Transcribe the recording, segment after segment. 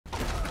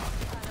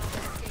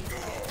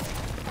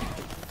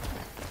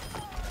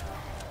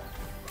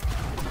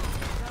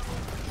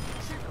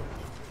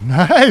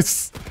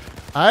Nice!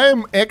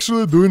 I'm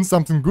actually doing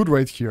something good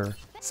right here.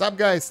 Sup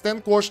guys,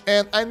 Kosh,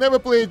 and I never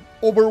played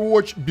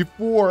Overwatch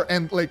before,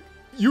 and like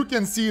you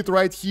can see it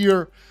right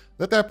here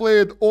that I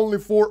played only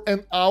for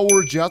an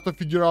hour just to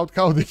figure out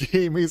how the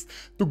game is,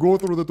 to go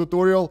through the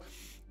tutorial.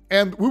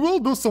 And we will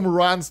do some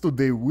runs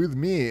today with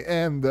me,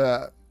 and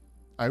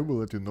I will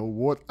let you know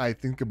what I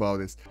think about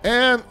this.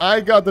 And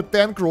I got the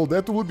tank roll.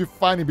 That will be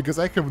funny because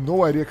I have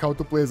no idea how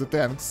to play as a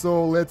tank.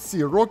 So let's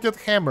see. Rocket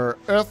Hammer,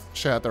 Earth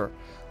Shatter,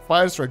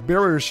 Fire Strike,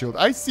 Barrier Shield.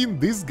 I've seen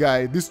this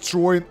guy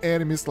destroying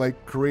enemies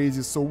like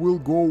crazy, so we'll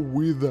go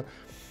with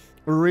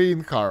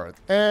Reinhardt.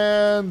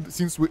 And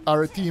since we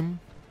are a team,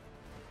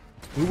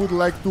 we would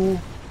like to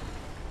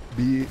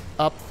be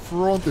up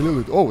front a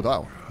little bit. Oh,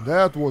 wow.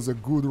 That was a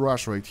good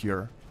rush right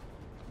here.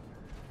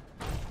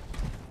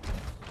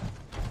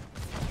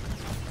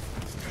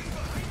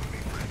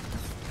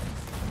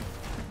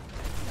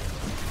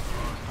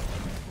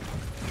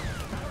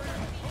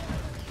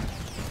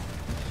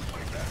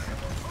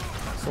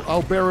 So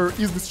our barrier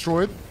is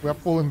destroyed. We are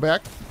falling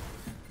back.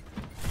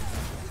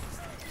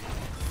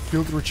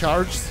 Field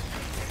recharged.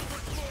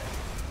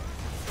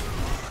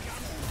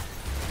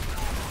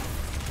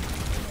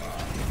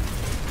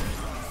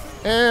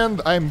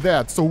 And I'm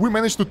dead. So we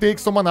managed to take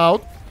someone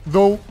out,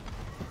 though.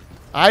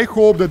 I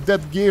hope that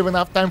that gave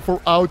enough time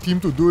for our team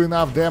to do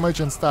enough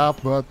damage and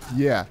stuff, but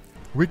yeah,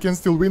 we can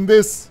still win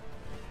this.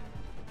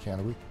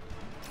 Can we?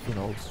 Who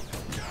knows?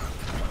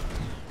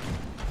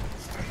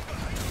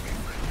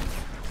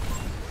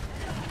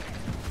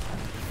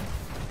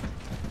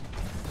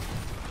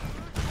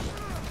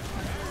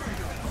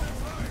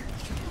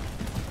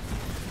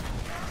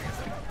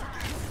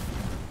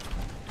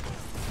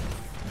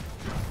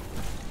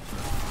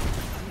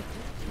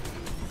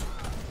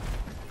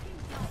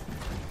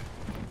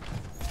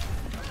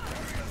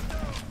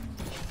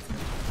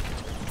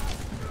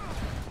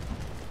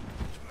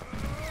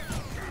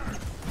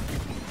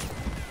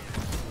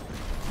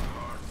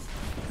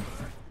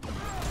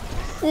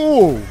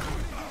 Oh!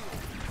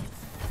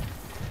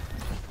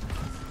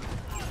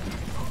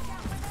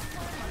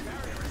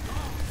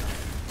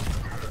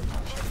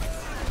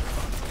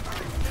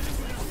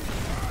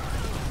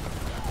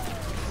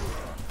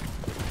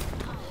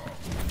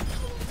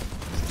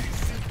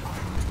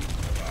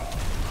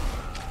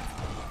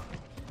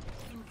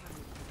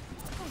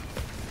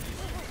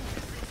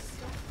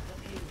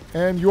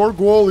 And your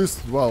goal is,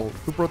 well,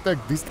 to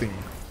protect this thing,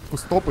 to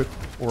stop it,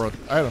 or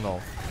I don't know,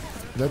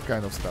 that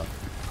kind of stuff.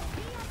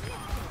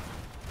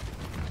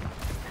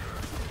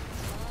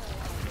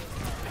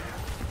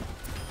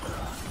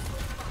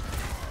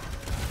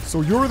 So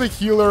you're the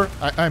healer,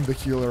 I'm the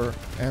healer,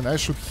 and I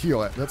should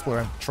heal it. That's what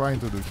I'm trying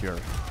to do here.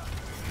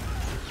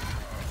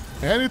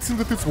 And it seems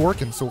that it's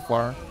working so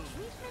far.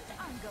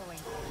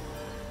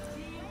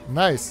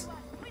 Nice.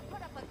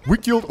 We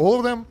killed all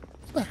of them?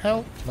 What the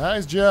hell?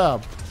 Nice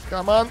job.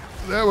 Come on,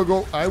 there we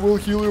go. I will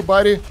heal you,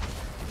 buddy.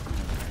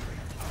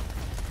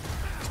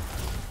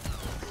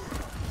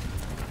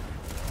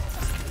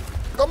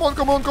 Come on,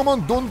 come on, come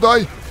on, don't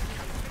die.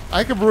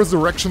 I have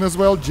resurrection as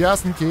well,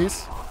 just in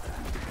case.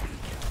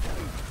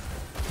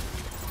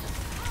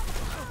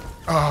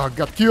 Ah,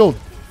 got killed.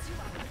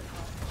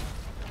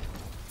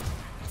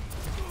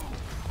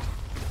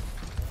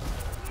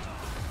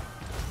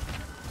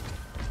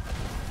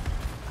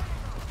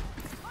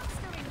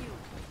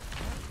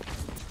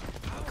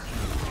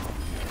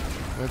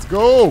 Let's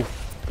go.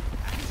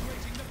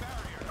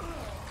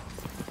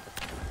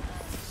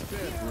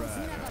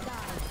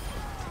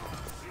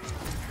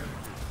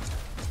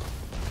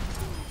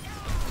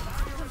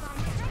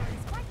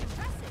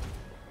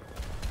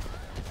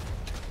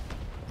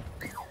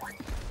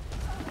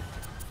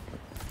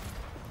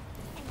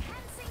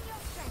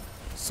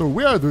 So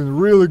we are doing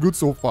really good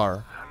so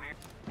far.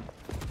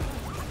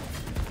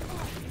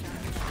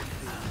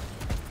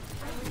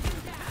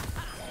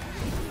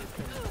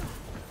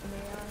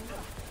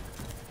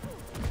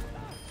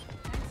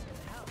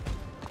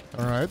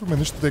 Alright, we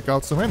managed to take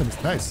out some enemies.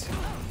 Nice.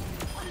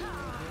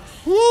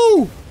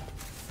 Woo!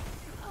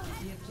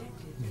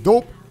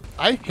 Dope.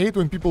 I hate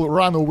when people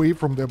run away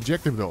from the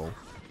objective though.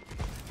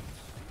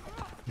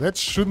 That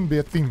shouldn't be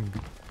a thing.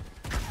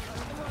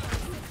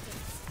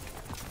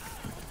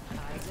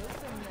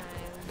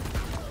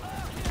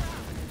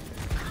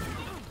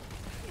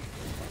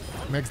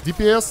 Max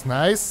DPS,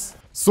 nice.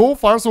 So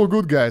far so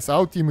good, guys.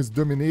 Our team is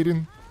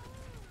dominating.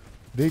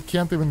 They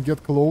can't even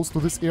get close to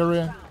this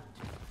area.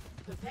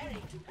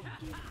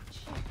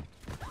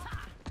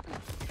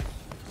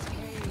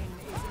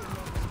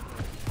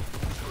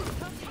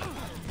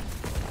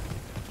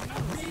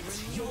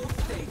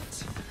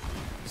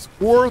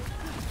 Sport.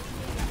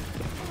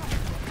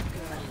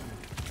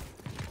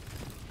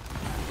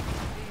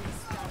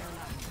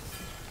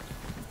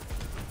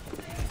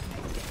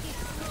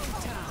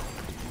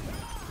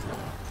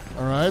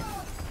 Alright.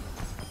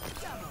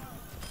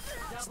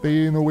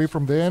 Staying away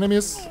from the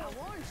enemies.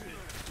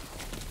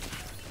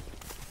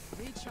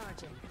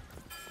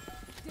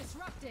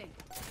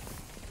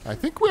 I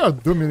think we are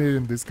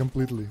dominating this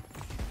completely.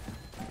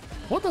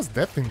 What does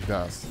that thing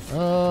does?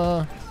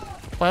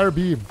 Fire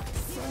beam.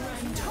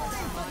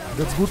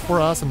 That's good for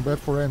us and bad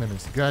for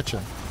enemies.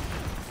 Gotcha.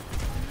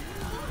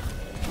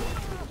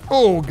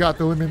 Oh, got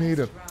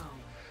eliminated.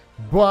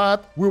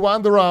 But we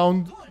won the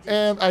round,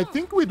 and I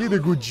think we did a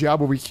good job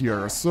over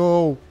here.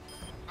 So,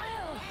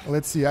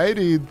 let's see. I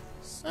did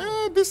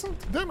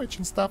decent damage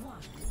and stuff.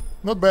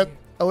 Not bad.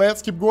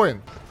 Let's keep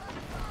going.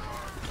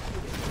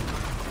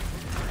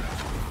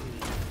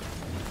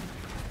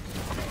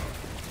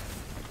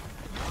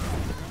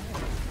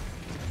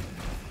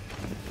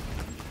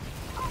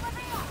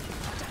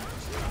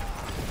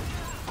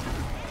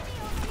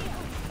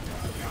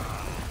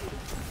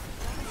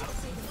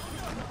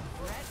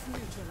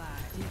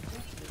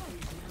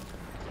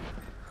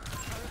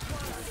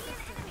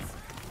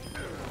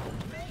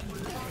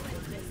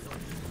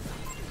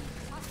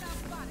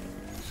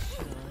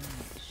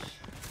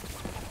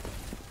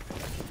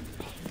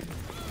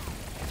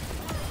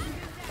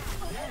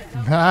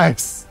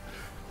 Nice.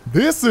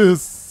 This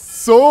is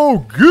so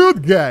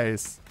good,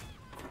 guys.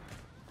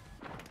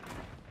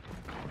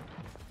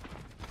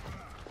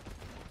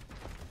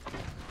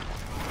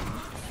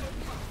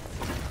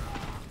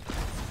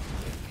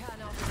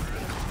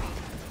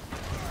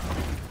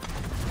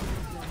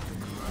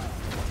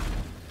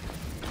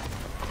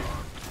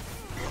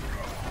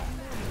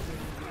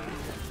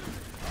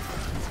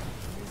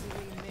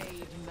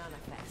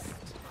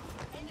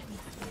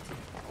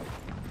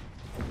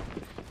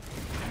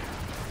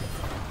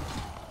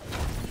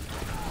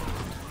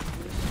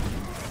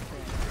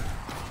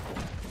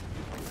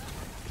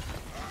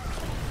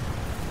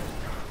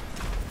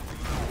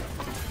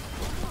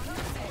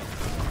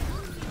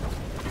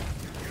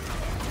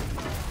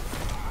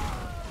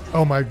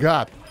 Oh my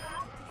god.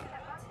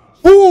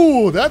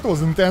 Ooh, that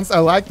was intense. I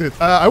liked it.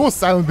 I was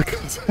silent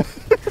because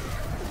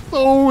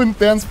so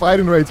intense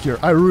fighting right here.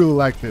 I really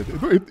liked it.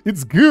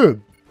 It's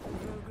good.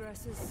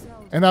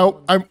 And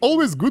I'm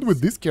always good with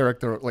this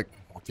character, like,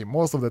 okay,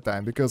 most of the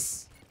time,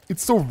 because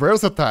it's so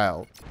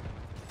versatile.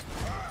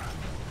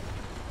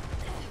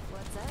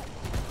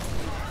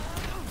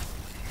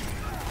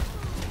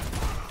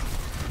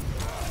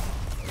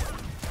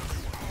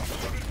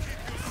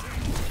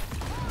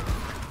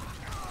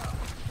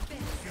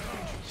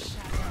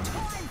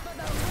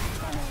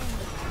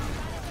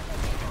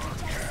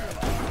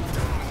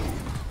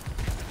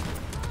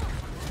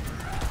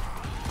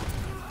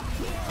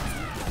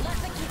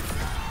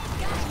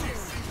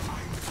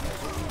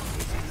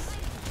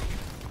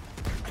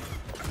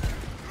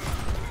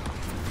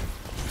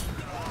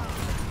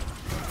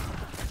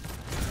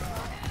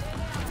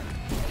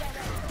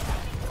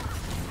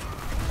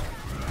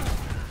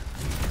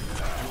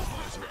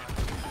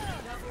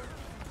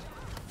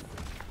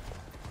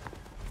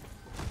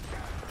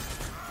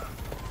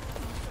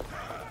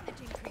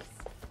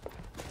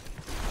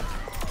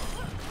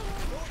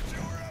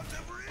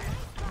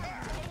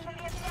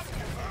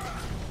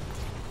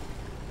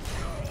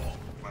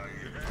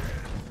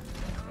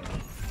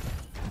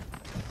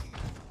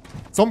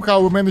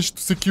 Somehow we managed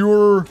to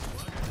secure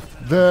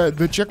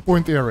the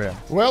checkpoint area.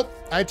 Well,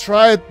 I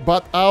tried,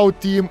 but our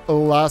team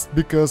lost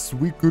because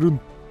we couldn't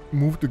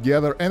move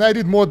together. And I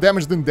did more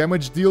damage than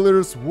damage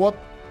dealers. What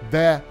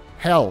the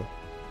hell?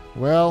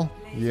 Well,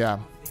 yeah.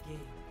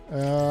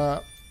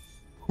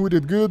 Who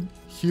did good?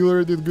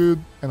 Healer did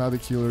good. Another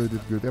healer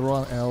did good.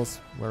 Everyone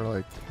else were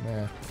like,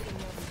 meh.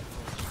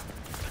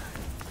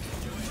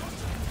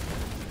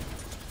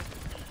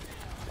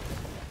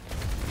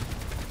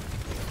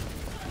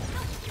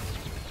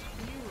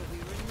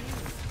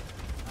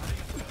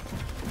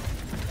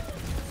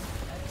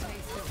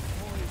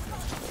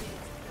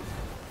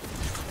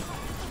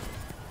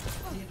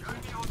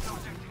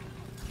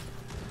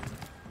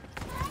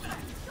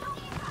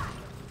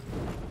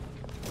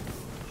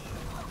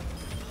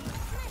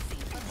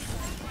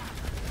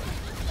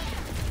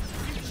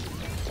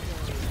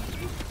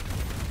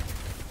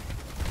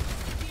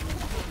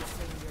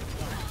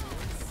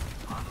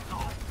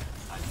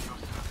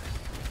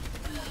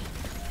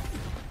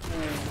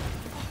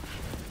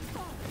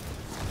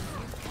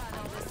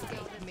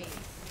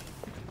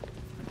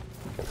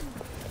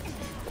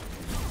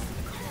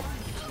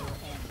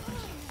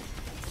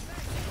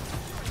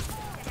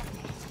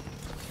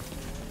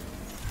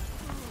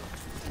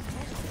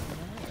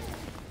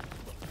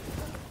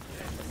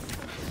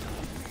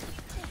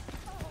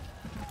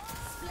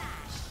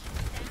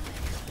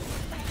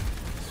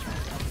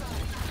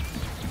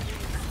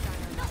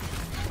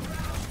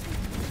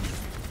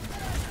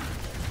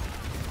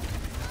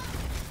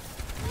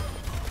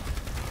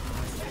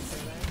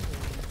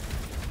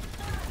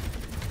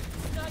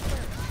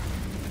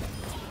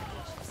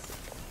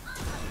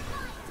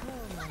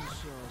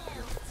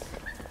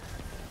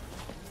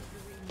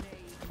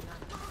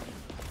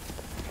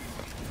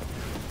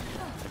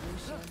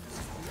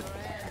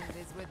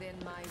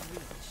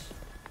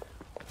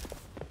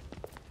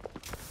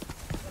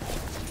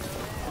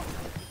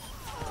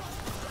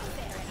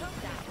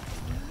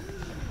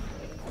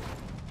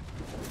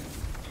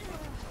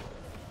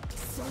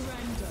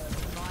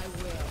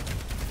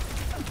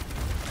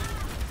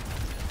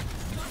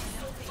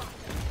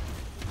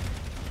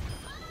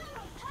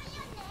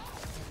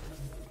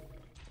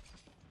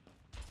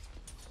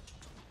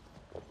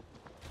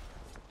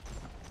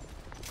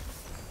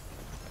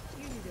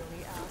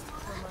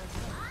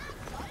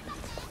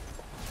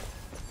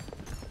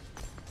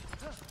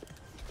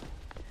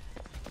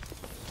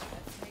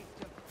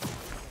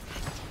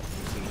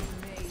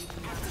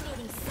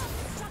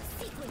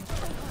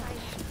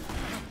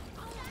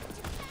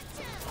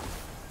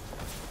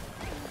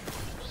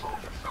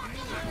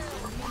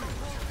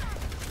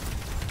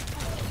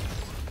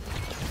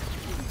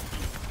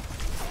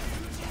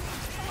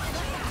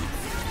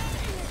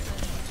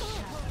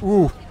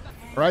 Ooh.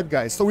 Right,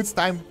 guys, so it's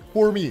time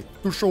for me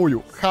to show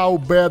you how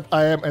bad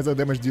I am as a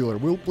damage dealer.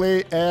 We'll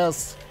play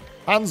as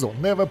Hanzo.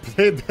 Never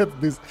played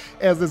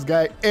as this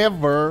guy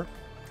ever.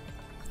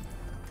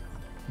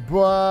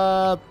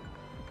 But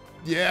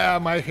yeah,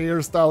 my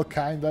hairstyle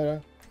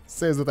kinda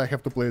says that I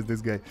have to play as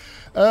this guy.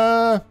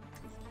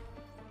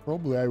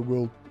 Probably I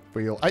will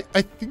fail.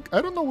 I think,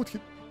 I don't know what he...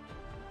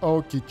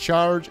 Okay,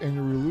 charge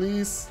and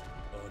release.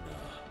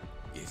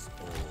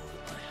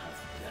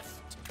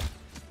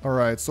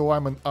 Alright, so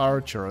I'm an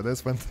archer. That's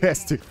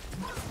fantastic.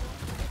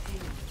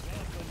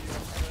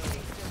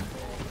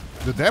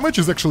 The damage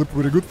is actually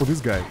pretty good for this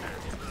guy.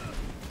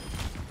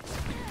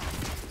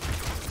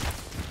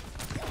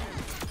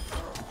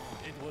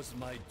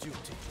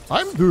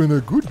 I'm doing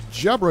a good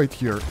job right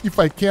here. If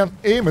I can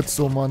aim at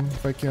someone,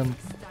 if I can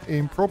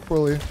aim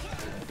properly,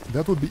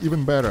 that would be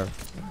even better.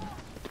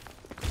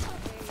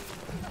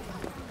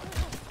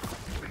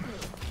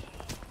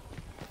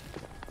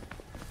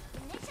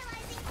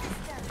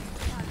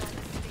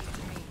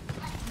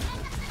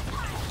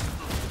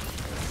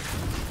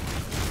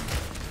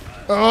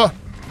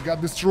 Got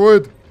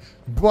destroyed.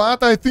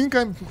 But I think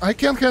I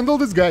can handle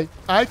this guy.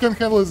 I can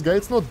handle this guy.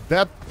 It's not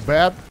that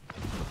bad.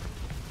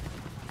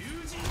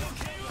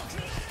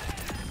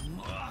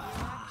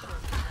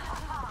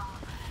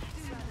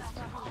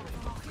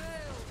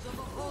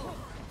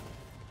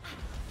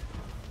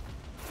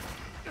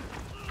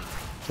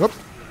 Oop.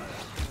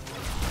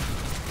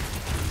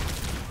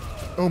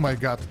 Oh my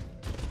god.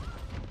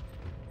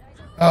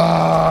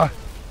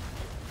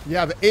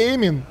 Yeah, the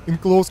aiming in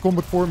close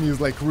combat for me is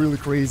like really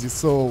crazy,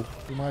 so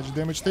too much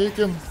damage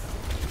taken.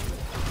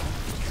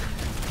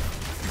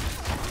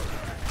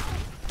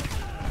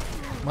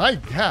 My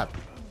god.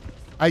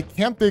 I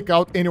can't take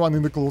out anyone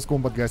in the close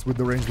combat, guys, with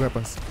the ranged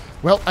weapons.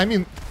 Well, I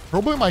mean,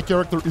 probably my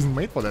character isn't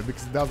made for that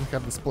because it doesn't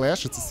have the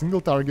splash, it's a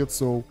single target,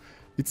 so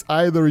it's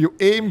either you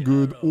aim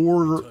good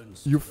or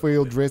you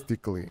fail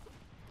drastically.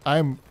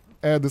 I'm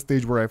at the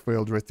stage where I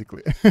fail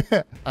drastically.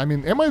 I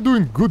mean, am I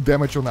doing good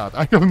damage or not?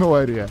 I have no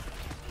idea.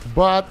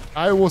 But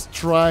I was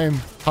trying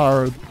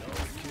hard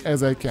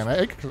as I can.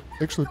 I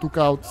actually took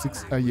out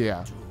 6,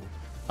 yeah.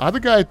 Other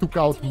guy took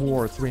out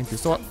more, 20,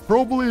 so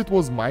probably it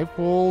was my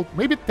fault.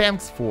 Maybe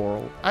Tank's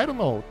fault. I don't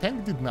know,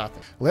 Tank did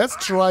nothing. Let's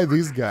try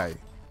this guy.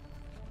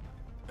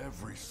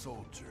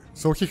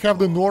 So he have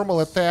the normal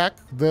attack,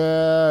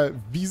 the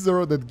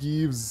visor that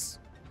gives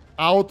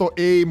auto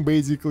aim,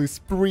 basically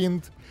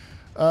sprint,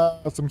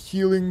 some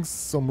healings,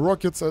 some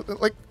rockets,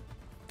 like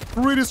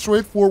pretty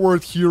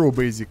straightforward hero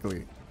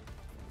basically.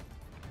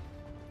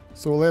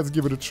 So let's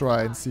give it a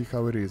try and see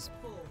how it is.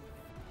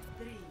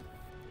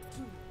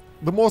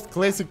 The most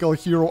classical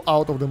hero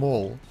out of them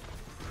all.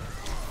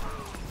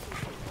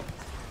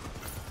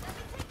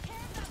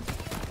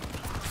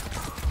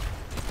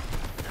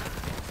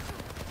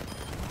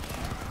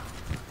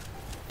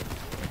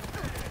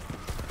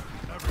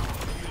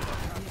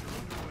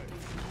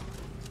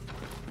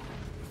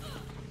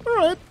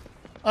 Alright,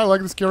 I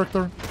like this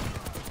character.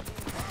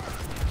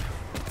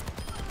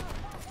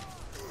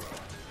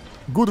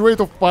 Good rate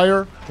of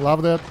fire,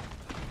 love that.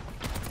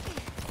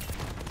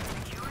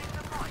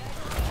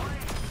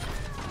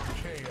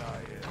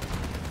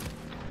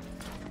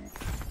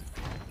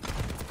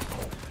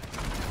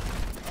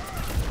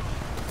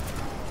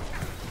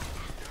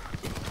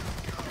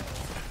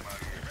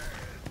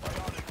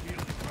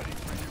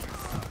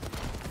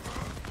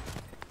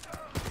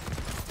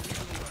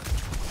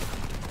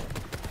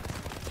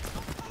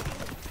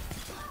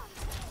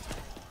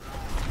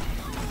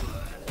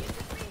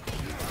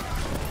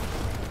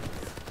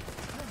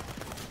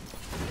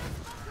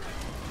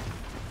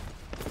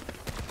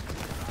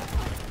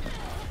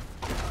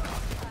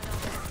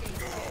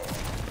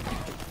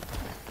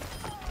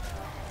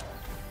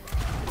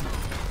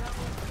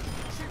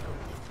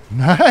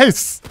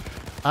 Nice!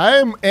 I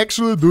am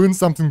actually doing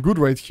something good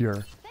right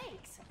here.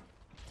 Thanks.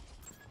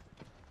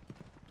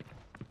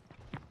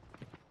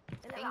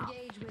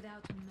 Engage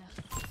without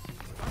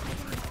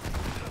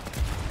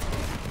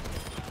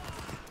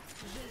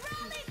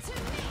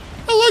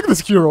I like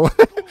this hero.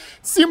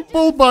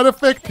 Simple but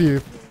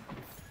effective.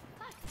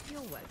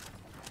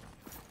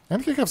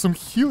 And he have some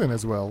healing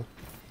as well.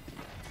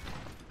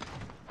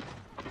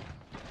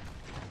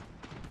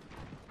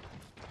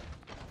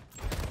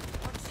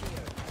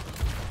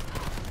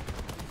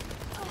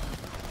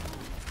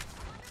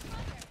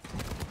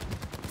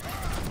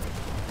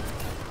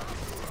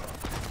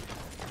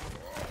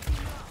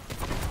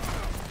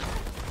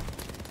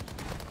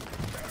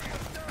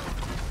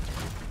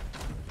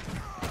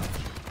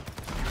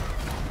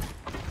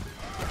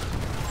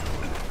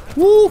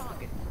 Woo!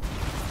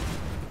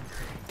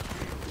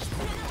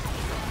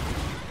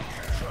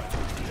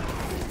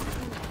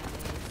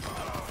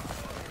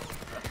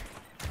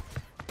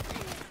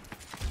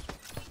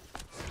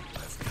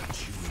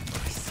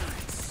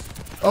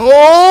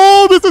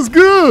 Oh, this is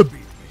good!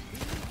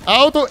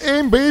 Auto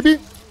aim, baby!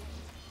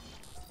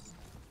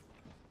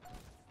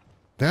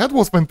 That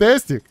was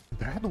fantastic!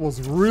 That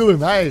was really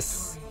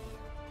nice!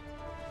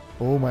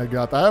 Oh my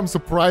god, I am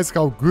surprised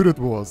how good it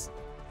was.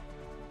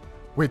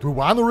 Wait, we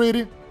won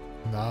already?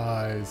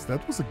 Nice,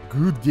 that was a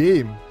good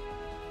game.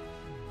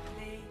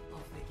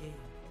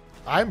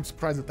 I'm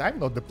surprised that I'm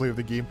not the player of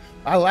the game.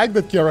 I like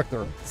that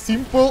character.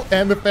 Simple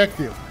and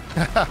effective.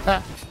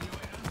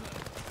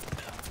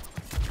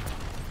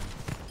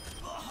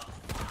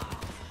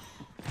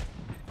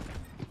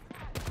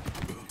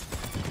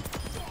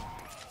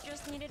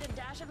 Just needed a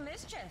dash of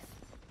mischief.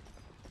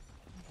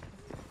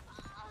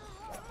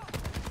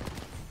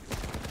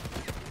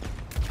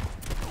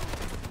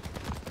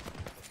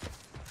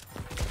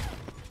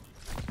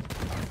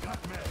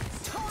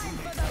 Time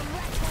for the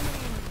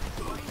reckoning.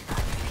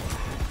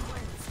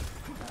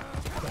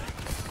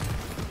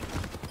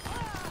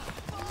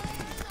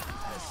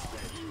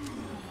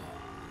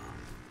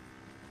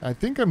 I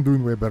think I'm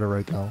doing way better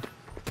right now.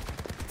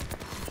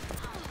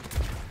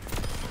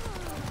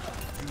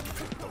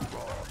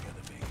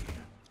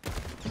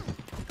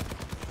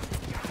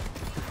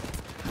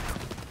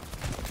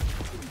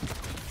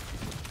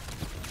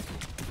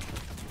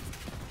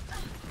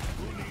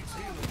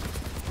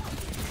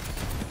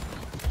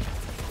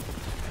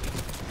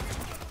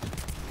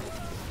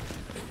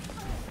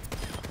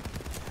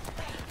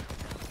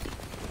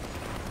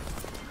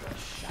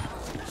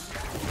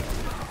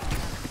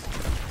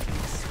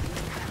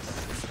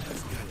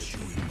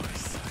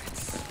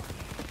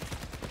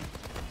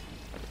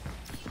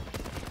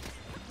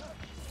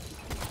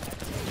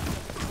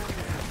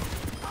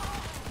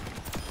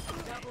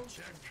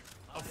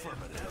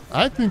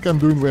 I think I'm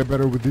doing way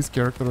better with this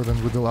character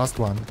than with the last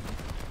one.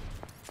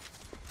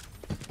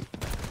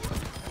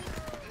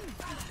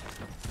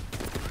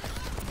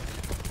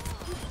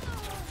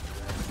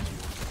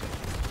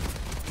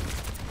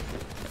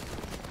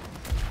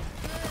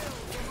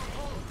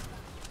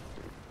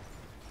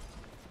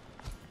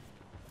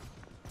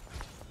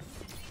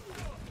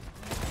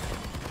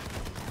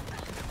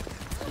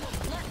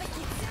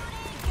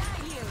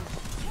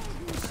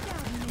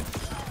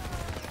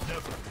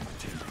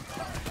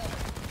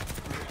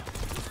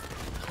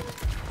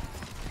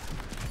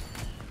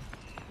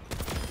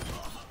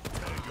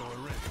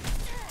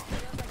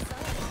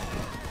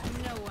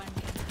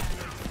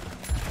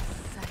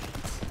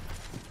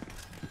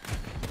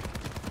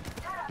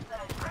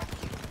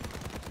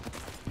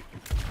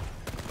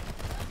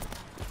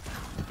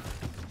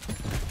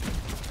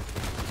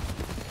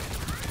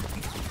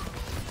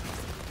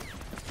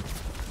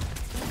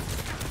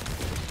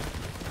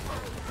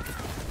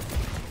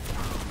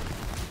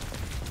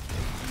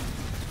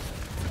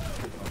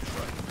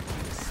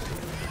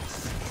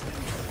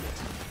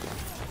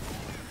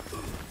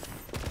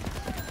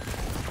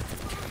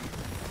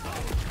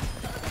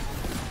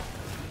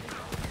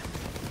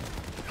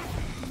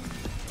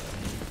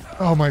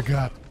 Oh my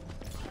god.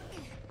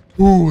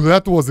 Ooh,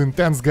 that was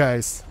intense,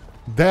 guys.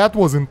 That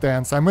was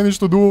intense. I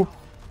managed to do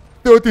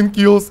 13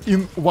 kills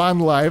in one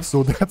life,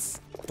 so that's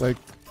like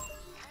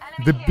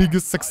the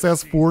biggest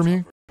success for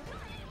me.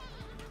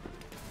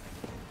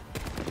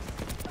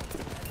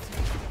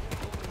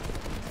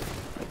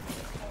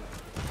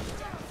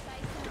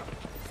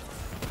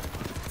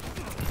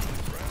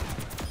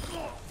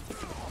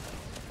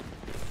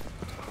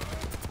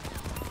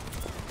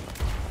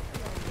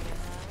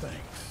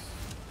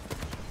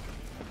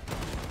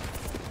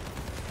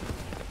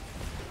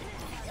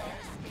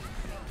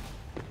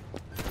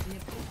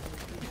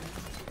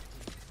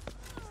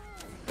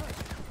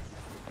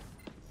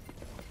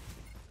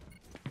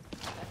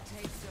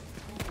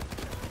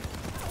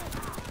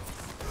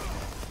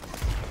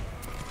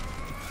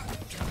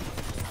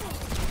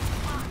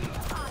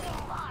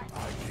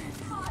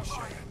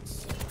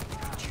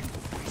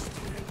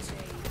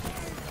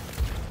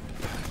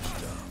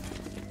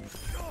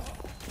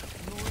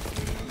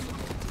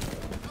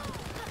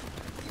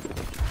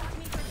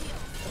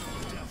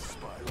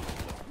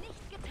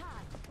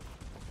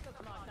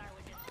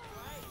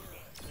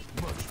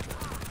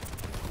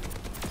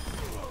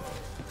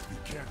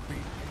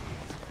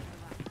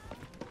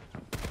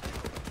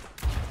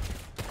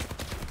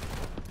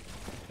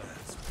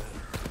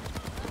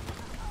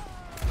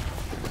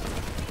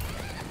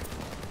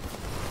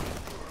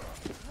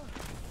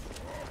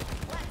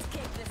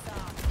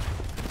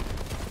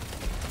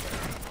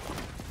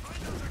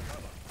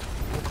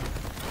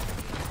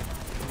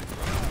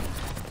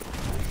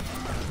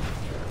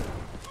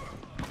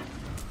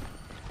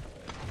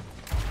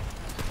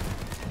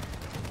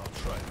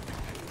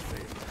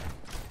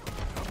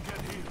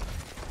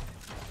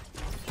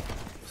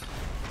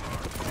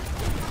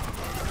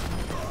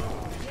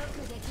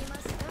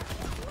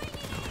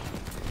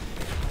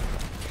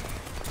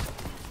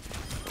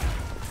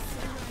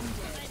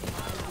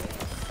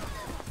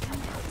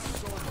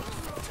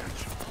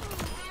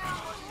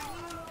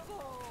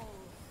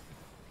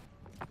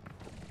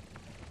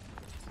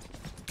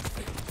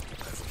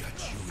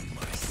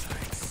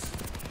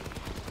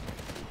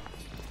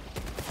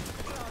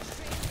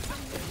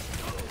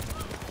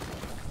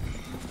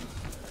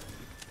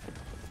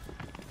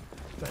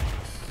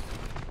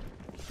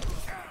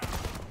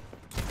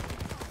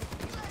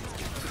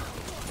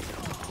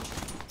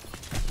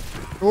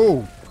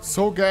 Oh,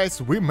 so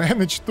guys, we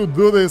managed to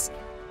do this,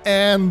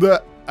 and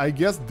I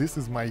guess this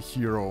is my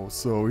hero,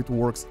 so it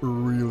works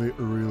really,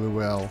 really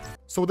well.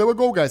 So there we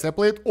go, guys. I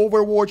played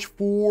Overwatch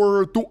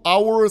for 2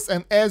 hours,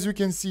 and as you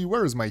can see,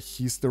 where is my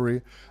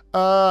history?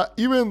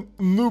 Even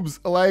noobs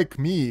like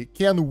me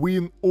can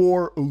win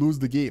or lose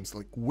the games,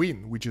 like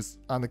win, which is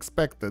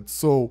unexpected.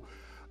 So,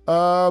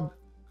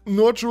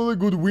 not really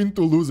good win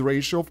to lose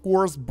ratio, of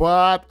course,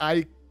 but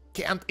I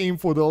can't aim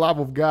for the love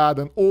of God,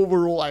 and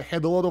overall I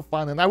had a lot of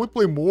fun, and I would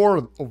play more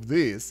of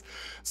this.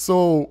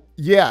 So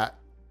yeah,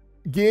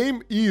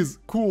 game is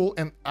cool,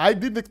 and I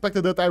didn't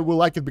expect that I will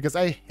like it, because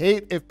I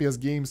hate FPS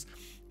games,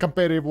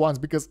 competitive ones,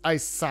 because I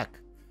suck.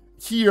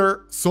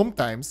 Here,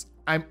 sometimes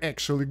I'm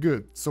actually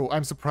good, so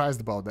I'm surprised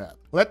about that.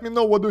 Let me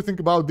know what do you think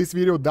about this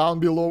video down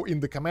below in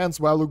the comments.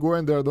 While you go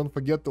in there, don't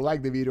forget to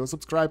like the video,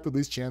 subscribe to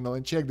this channel,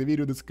 and check the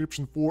video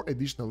description for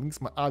additional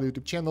links, my other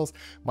YouTube channels,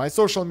 my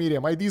social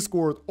media, my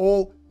Discord,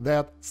 all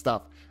that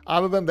stuff.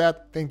 Other than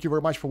that, thank you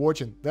very much for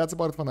watching. That's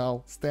about it for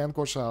now. Stan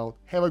Kosh out.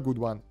 Have a good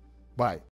one. Bye.